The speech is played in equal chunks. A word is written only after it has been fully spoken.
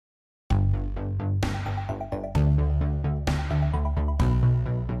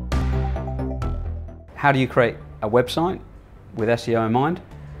How do you create a website with SEO in mind?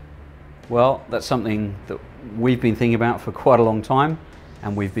 Well, that's something that we've been thinking about for quite a long time,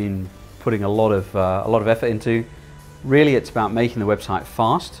 and we've been putting a lot of effort into. Really, it's about making the website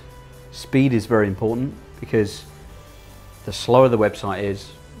fast. Speed is very important, because the slower the website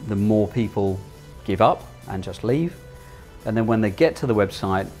is, the more people give up and just leave. And then when they get to the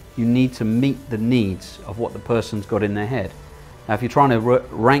website, you need to meet the needs of what the person's got in their head. Now, if you're trying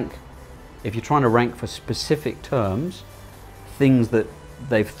to rank for specific terms, things that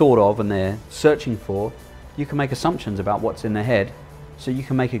they've thought of and they're searching for, you can make assumptions about what's in their head, so you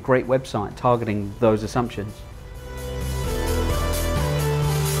can make a great website targeting those assumptions.